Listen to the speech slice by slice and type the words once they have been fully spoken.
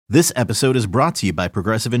This episode is brought to you by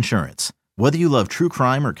Progressive Insurance. Whether you love true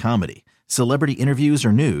crime or comedy, celebrity interviews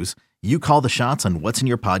or news, you call the shots on what's in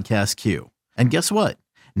your podcast queue. And guess what?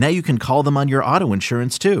 Now you can call them on your auto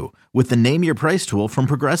insurance too with the Name Your Price tool from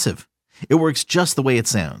Progressive. It works just the way it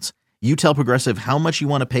sounds. You tell Progressive how much you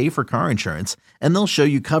want to pay for car insurance, and they'll show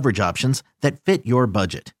you coverage options that fit your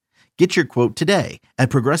budget. Get your quote today at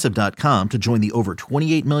Progressive.com to join the over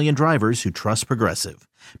 28 million drivers who trust Progressive.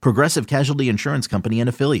 Progressive Casualty Insurance Company and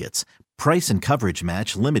Affiliates. Price and coverage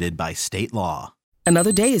match limited by state law.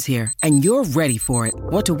 Another day is here, and you're ready for it.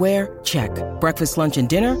 What to wear? Check. Breakfast, lunch, and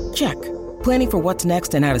dinner? Check. Planning for what's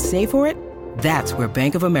next and how to save for it? That's where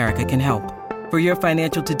Bank of America can help. For your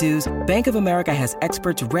financial to-dos, Bank of America has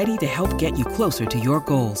experts ready to help get you closer to your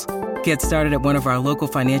goals. Get started at one of our local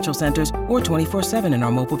financial centers or 24/7 in our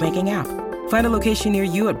mobile banking app. Find a location near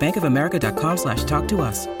you at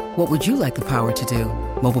bankofamerica.com/talktous. What would you like the power to do?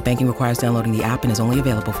 Mobile banking requires downloading the app and is only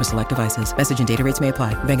available for select devices. Message and data rates may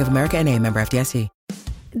apply. Bank of America N.A., member FDIC.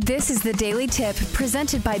 This is the Daily Tip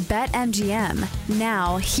presented by BetMGM.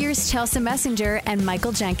 Now, here's Chelsea Messenger and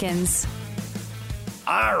Michael Jenkins.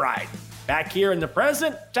 All right, back here in the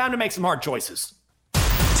present, time to make some hard choices.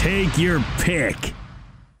 Take your pick.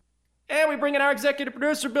 And we bring in our executive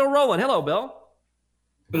producer, Bill Rowland. Hello, Bill.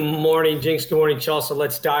 Good morning, Jinx. Good morning, Chelsea.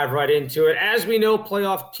 Let's dive right into it. As we know,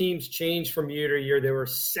 playoff teams change from year to year. There were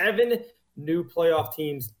 7 new playoff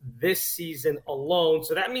teams this season alone.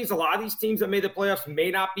 So that means a lot of these teams that made the playoffs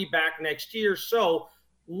may not be back next year. So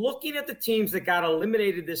looking at the teams that got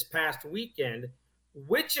eliminated this past weekend,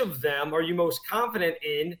 which of them are you most confident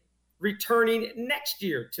in returning next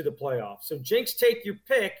year to the playoffs? So Jinx, take your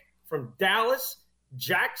pick from Dallas,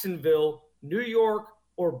 Jacksonville, New York,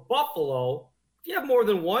 or Buffalo. If you have more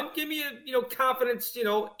than one, give me confidence,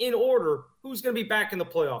 in order. Who's going to be back in the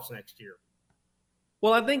playoffs next year?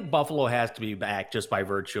 Well, I think Buffalo has to be back just by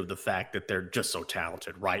virtue of the fact that they're just so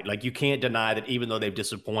talented, right? Like, you can't deny that even though they've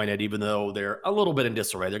disappointed, even though they're a little bit in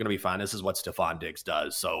disarray, they're going to be fine. This is what Stephon Diggs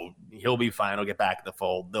does. So he'll be fine. He'll get back in the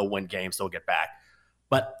fold. They'll win games. They'll get back.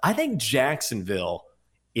 But I think Jacksonville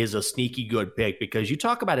is a sneaky good pick because you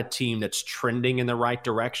talk about a team that's trending in the right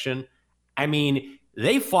direction. I mean,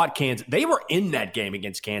 they fought Kansas. They were in that game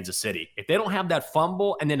against Kansas City. If they don't have that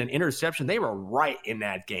fumble and then an interception, they were right in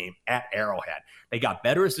that game at Arrowhead. They got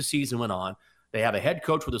better as the season went on. They have a head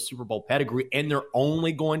coach with a Super Bowl pedigree, and they're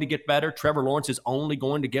only going to get better. Trevor Lawrence is only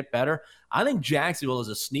going to get better. I think Jacksonville is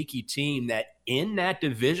a sneaky team that in that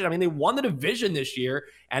division, I mean, they won the division this year,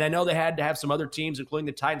 and I know they had to have some other teams, including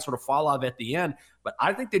the Titans, sort of fall off at the end. But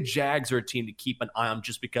I think the Jags are a team to keep an eye on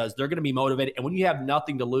just because they're going to be motivated. And when you have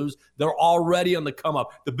nothing to lose, they're already on the come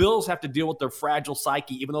up. The Bills have to deal with their fragile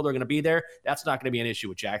psyche, even though they're going to be there. That's not going to be an issue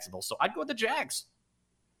with Jacksonville. So I'd go with the Jags.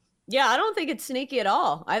 Yeah, I don't think it's sneaky at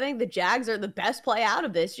all. I think the Jags are the best play out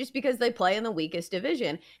of this just because they play in the weakest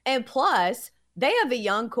division. And plus, they have a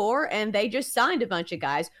young core and they just signed a bunch of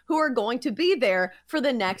guys who are going to be there for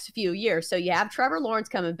the next few years. So you have Trevor Lawrence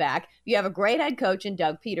coming back. You have a great head coach in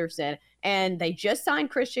Doug Peterson. And they just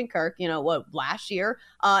signed Christian Kirk, last year.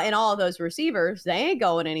 And all of those receivers, they ain't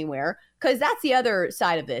going anywhere. Because that's the other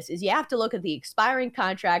side of this, is you have to look at the expiring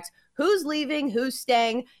contracts, who's leaving, who's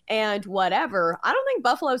staying, and whatever. I don't think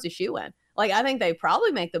Buffalo's a shoo-in. I think they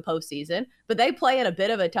probably make the postseason, but they play in a bit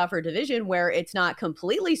of a tougher division where it's not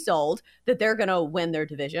completely sold that they're going to win their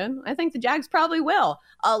division. I think the Jags probably will.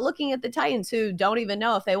 Looking at the Titans, who don't even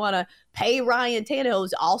know if they want to pay Ryan Tannehill,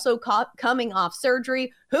 who's also coming off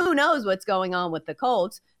surgery. Who knows what's going on with the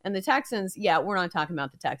Colts? And the Texans, yeah, we're not talking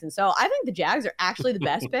about the Texans. So I think the Jags are actually the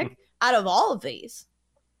best pick out of all of these.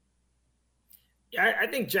 Yeah, I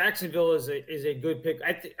think Jacksonville is a good pick.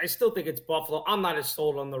 I still think it's Buffalo. I'm not as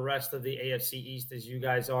sold on the rest of the AFC East as you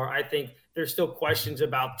guys are. I think there's still questions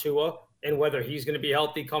about Tua and whether he's going to be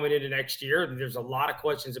healthy coming into next year. There's a lot of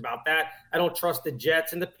questions about that. I don't trust the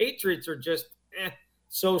Jets, and the Patriots are just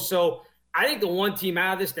so. I think the one team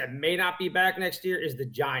out of this that may not be back next year is the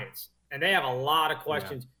Giants, and they have a lot of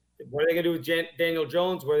questions. Yeah. What are they going to do with Daniel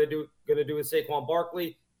Jones? What are they going to do with Saquon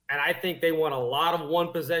Barkley? And I think they won a lot of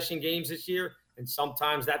one-possession games this year. And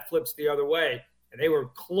sometimes that flips the other way. And they were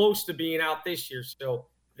close to being out this year. So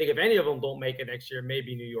I think if any of them don't make it next year,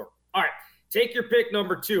 maybe New York. All right, take your pick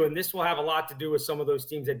number 2. And this will have a lot to do with some of those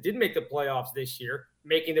teams that did make the playoffs this year,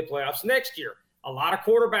 making the playoffs next year. A lot of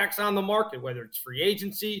quarterbacks on the market, whether it's free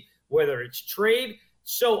agency, whether it's trade.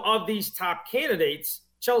 So of these top candidates,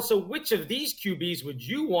 Chelsea, which of these QBs would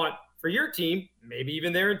you want for your team, maybe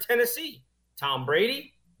even there in Tennessee? Tom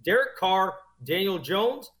Brady, Derek Carr, Daniel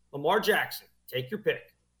Jones, Lamar Jackson. Take your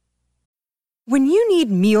pick. When you need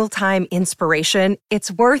mealtime inspiration, it's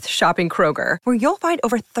worth shopping Kroger, where you'll find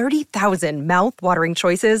over 30,000 mouth-watering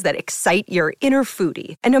choices that excite your inner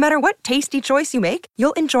foodie. And no matter what tasty choice you make,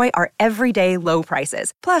 you'll enjoy our everyday low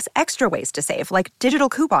prices, plus extra ways to save, like digital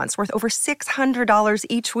coupons worth over $600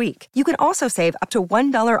 each week. You can also save up to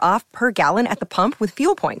 $1 off per gallon at the pump with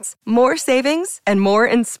fuel points. More savings and more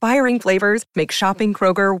inspiring flavors make shopping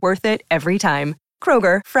Kroger worth it every time.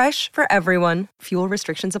 Kroger, fresh for everyone. Fuel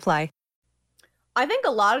restrictions apply. I think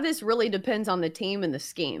a lot of this really depends on the team and the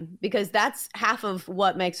scheme, because that's half of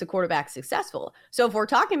what makes a quarterback successful. So if we're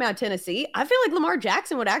talking about Tennessee, I feel like Lamar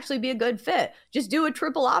Jackson would actually be a good fit. Just do a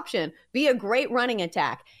triple option, be a great running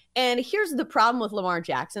attack. And here's the problem with Lamar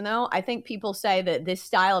Jackson, though. I think people say that this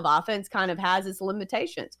style of offense kind of has its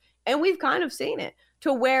limitations. And we've kind of seen it,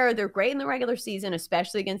 to where they're great in the regular season,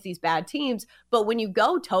 especially against these bad teams. But when you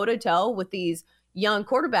go toe-to-toe with these young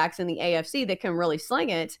quarterbacks in the AFC that can really sling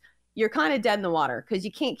it, you're kind of dead in the water because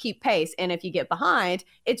you can't keep pace. And if you get behind,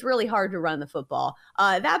 it's really hard to run the football.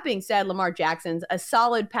 That being said, Lamar Jackson's a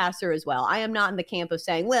solid passer as well. I am not in the camp of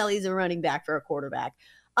saying, well, he's a running back for a quarterback.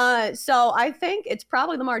 So I think it's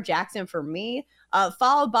probably Lamar Jackson for me,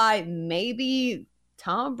 followed by maybe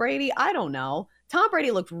Tom Brady. I don't know. Tom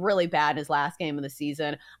Brady looked really bad in his last game of the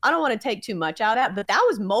season. I don't want to take too much out of that, but that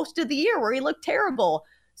was most of the year where he looked terrible.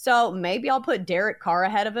 So maybe I'll put Derek Carr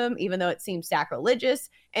ahead of him, even though it seems sacrilegious.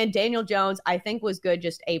 And Daniel Jones, I think, was good,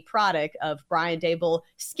 just a product of Brian Daboll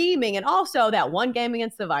scheming, and also that one game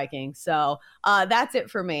against the Vikings. So that's it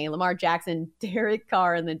for me. Lamar Jackson, Derek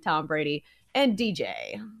Carr, and then Tom Brady and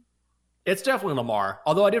DJ. It's definitely Lamar.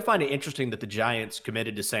 Although I did find it interesting that the Giants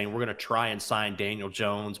committed to saying, we're going to try and sign Daniel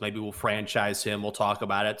Jones. Maybe we'll franchise him. We'll talk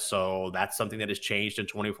about it. So that's something that has changed in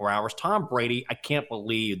 24 hours. Tom Brady, I can't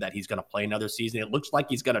believe that he's going to play another season. It looks like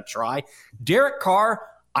he's going to try. Derek Carr,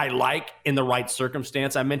 I like in the right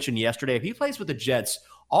circumstance. I mentioned yesterday, if he plays with the Jets,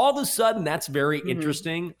 all of a sudden that's very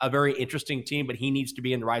interesting, a very interesting team, but he needs to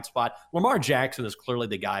be in the right spot. Lamar Jackson is clearly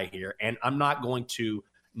the guy here, and I'm not going to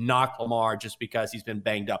knock Lamar just because he's been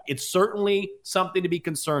banged up. It's certainly something to be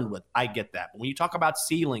concerned with. I get that. But when you talk about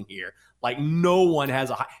ceiling here, like no one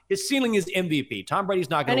has a high. His ceiling is MVP. Tom Brady's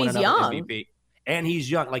not going to win another MVP. And he's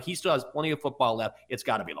young. Like he still has plenty of football left. It's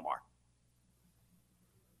got to be Lamar.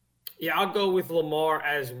 Yeah, I'll go with Lamar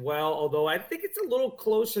as well, although I think it's a little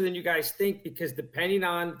closer than you guys think, because depending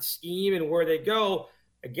on scheme and where they go,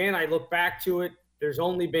 again, I look back to it, there's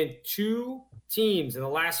only been 2 teams in the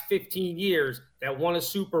last 15 years that won a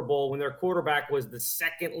Super Bowl when their quarterback was the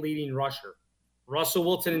second leading rusher. Russell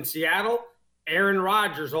Wilson in Seattle, Aaron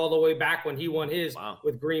Rodgers all the way back when he won his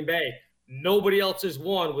with Green Bay. Nobody else has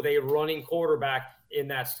won with a running quarterback in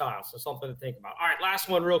that style. So something to think about. All right, last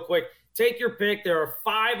one real quick. Take your pick. There are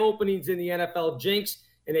 5 openings in the NFL. Jinx,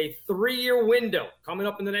 in a 3-year window coming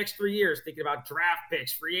up in the next 3 years, thinking about draft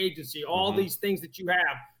picks, free agency, all these things that you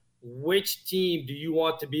have. Which team do you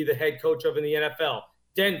want to be the head coach of in the NFL?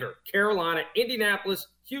 Denver, Carolina, Indianapolis,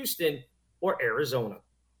 Houston, or Arizona?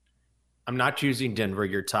 I'm not choosing Denver.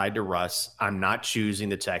 You're tied to Russ. I'm not choosing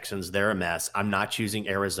the Texans. They're a mess. I'm not choosing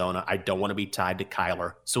Arizona. I don't want to be tied to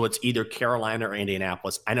Kyler. So it's either Carolina or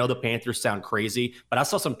Indianapolis. I know the Panthers sound crazy, but I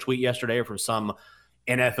saw some tweet yesterday from some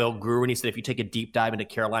NFL guru, and he said if you take a deep dive into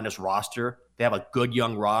Carolina's roster, they have a good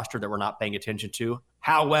young roster that we're not paying attention to.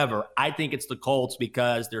 However, I think it's the Colts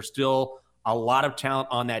because there's still a lot of talent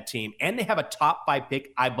on that team. And they have a top 5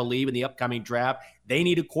 pick, I believe, in the upcoming draft. They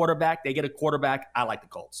need a quarterback. They get a quarterback. I like the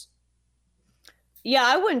Colts. Yeah,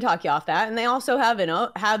 I wouldn't talk you off that. And they also have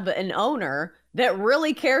an owner that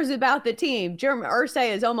really cares about the team. Jeremy Irsay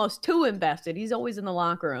is almost too invested. He's always in the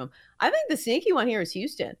locker room. I think the sneaky one here is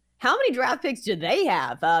Houston. How many draft picks do they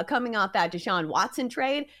have coming off that Deshaun Watson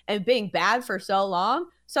trade and being bad for so long?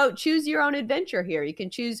 So choose your own adventure here. You can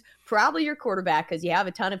choose probably your quarterback because you have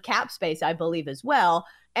a ton of cap space, I believe, as well.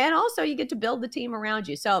 And also you get to build the team around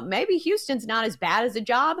you. So maybe Houston's not as bad as a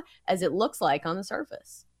job as it looks like on the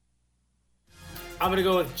surface. I'm going to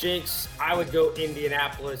go with Jinx. I would go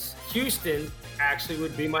Indianapolis. Houston actually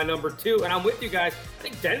would be my number 2. And I'm with you guys. I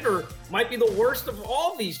think Denver might be the worst of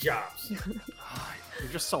all these jobs. You're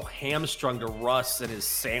just so hamstrung to Russ and his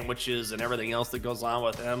sandwiches and everything else that goes on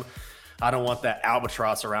with him. I don't want that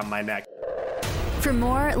albatross around my neck. For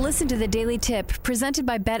more, listen to the Daily Tip presented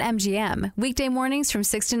by BetMGM. Weekday mornings from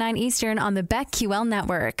 6 to 9 Eastern on the BetQL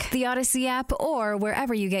network, the Odyssey app, or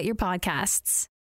wherever you get your podcasts.